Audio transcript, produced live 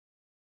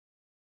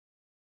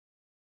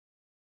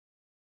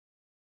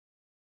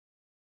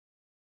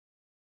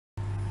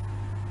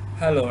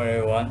Hello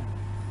everyone,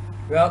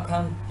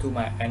 welcome to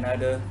my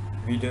another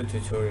video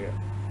tutorial.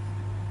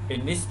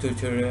 In this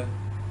tutorial,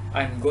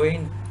 I'm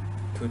going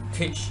to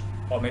teach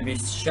or maybe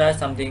share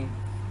something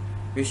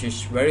which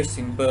is very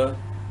simple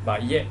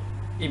but yet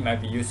it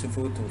might be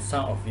useful to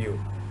some of you.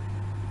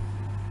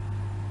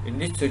 In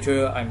this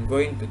tutorial, I'm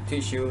going to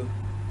teach you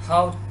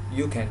how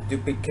you can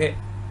duplicate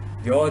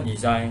your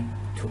design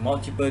to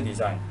multiple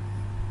design,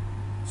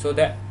 so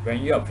that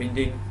when you are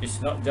printing,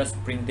 it's not just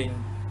printing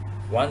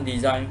one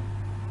design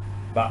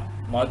but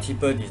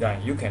multiple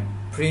design. You can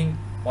print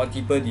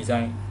multiple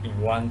design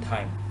in one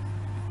time.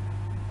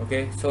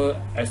 Okay,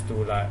 so as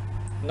to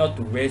not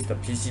to waste the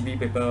PCB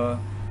paper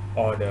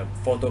or the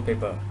photo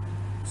paper.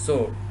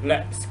 So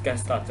let's get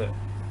started.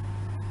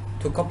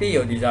 To copy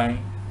your design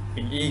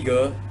in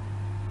Eagle,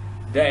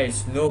 there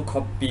is no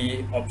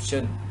copy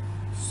option.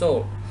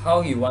 So how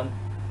you want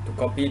to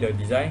copy the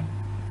design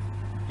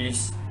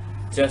is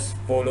just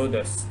follow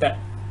the step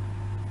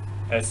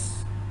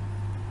as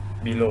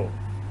below.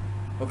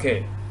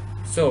 Okay,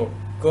 so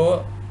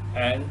go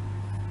and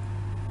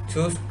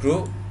choose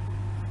group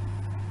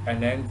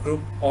and then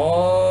group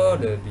all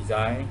the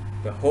design,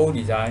 the whole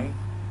design,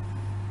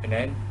 and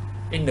then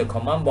in the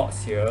command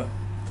box here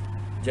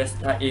just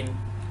type in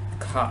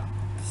cut,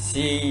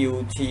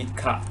 C-U-T,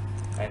 cut,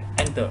 and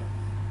enter.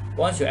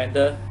 Once you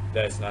enter,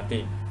 there's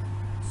nothing.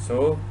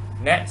 So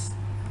next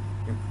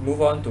you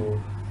move on to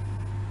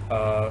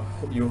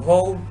you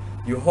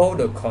hold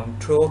the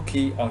control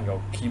key on your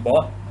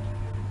keyboard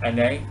and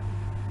then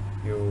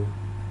you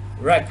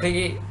right click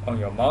it on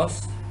your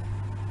mouse,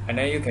 and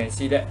then you can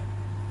see that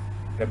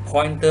the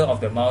pointer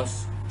of the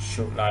mouse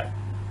should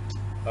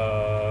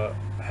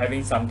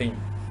having something.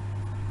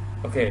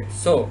 Okay,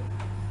 so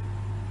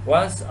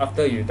once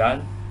after you're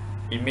done,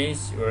 it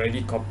means you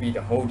already copied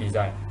the whole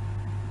design,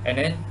 and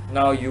then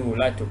now you would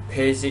like to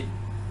paste it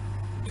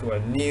to a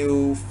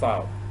new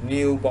file,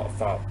 new board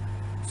file.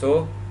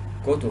 So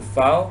go to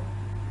file,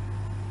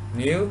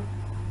 new,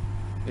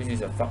 this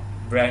is a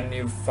brand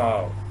new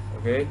file.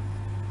 Okay,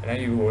 and then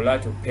you would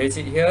like to paste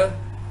it here.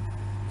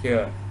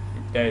 There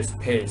is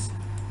paste.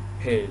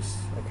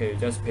 Okay,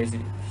 just paste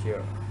it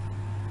here.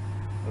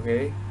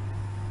 Okay,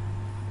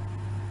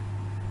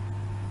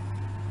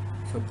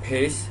 so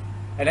paste,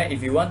 and then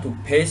if you want to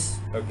paste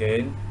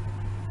again,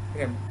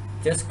 you can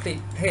just click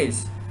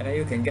paste, and then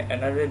you can get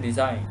another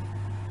design,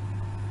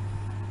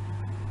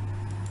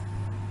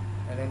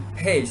 and then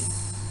paste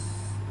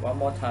one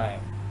more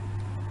time.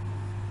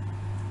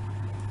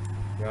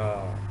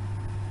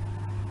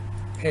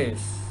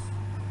 Paste.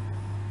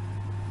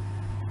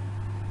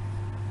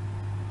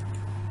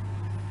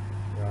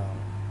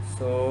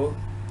 So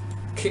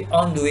keep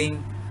on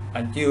doing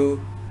until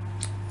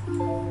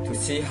to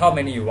see how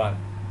many you want.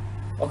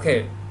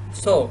 Okay,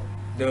 so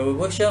the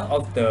version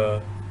of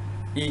the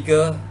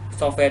Eagle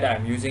software that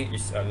I'm using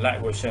is a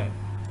light version.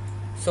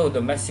 So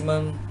the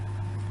maximum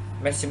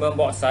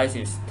board size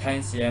is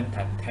 10 cm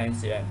times 10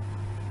 cm.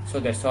 So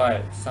that's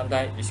why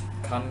sometimes it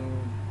can't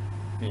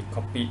be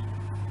copied.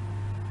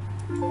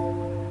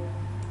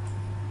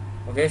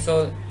 Okay,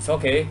 so it's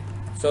okay.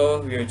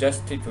 So we'll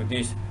just stick to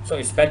this. So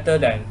it's better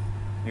than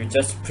you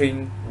just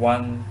print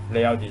one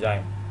layout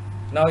design.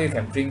 Now you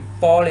can print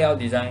 4 layout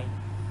design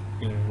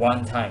in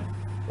one time,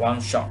 one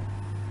shot.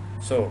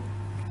 So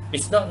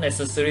it's not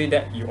necessary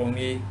that you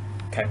only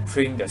can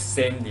print the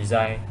same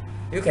design.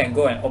 You can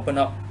go and open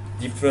up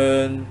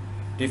different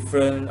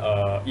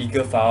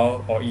Eagle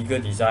file or Eagle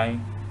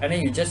design, and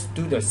then you just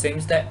do the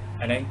same step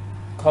and then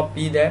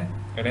copy them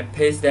and then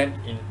paste them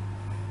in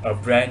a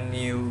brand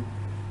new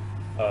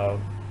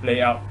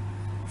layout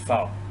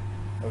file.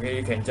 Okay,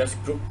 you can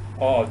just group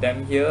all of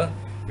them here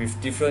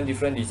with different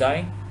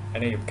design,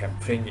 and then you can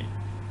print it.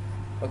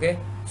 Okay,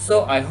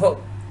 so I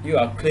hope you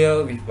are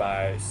clear with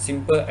my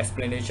simple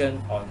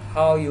explanation on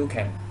how you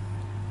can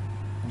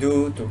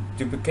do to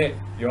duplicate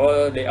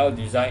your layout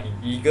design in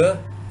Eagle,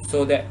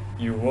 so that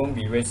you won't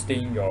be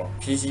wasting your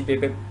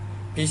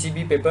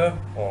PCB paper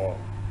or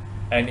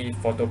any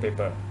photo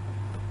paper.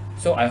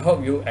 So I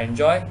hope you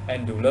enjoy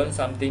and do learn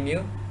something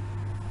new,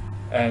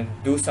 and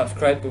do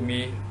subscribe to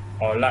me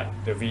or like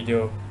the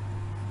video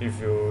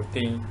if you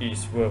think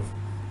it's worth.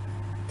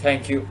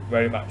 Thank you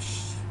very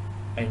much.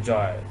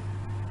 Enjoy.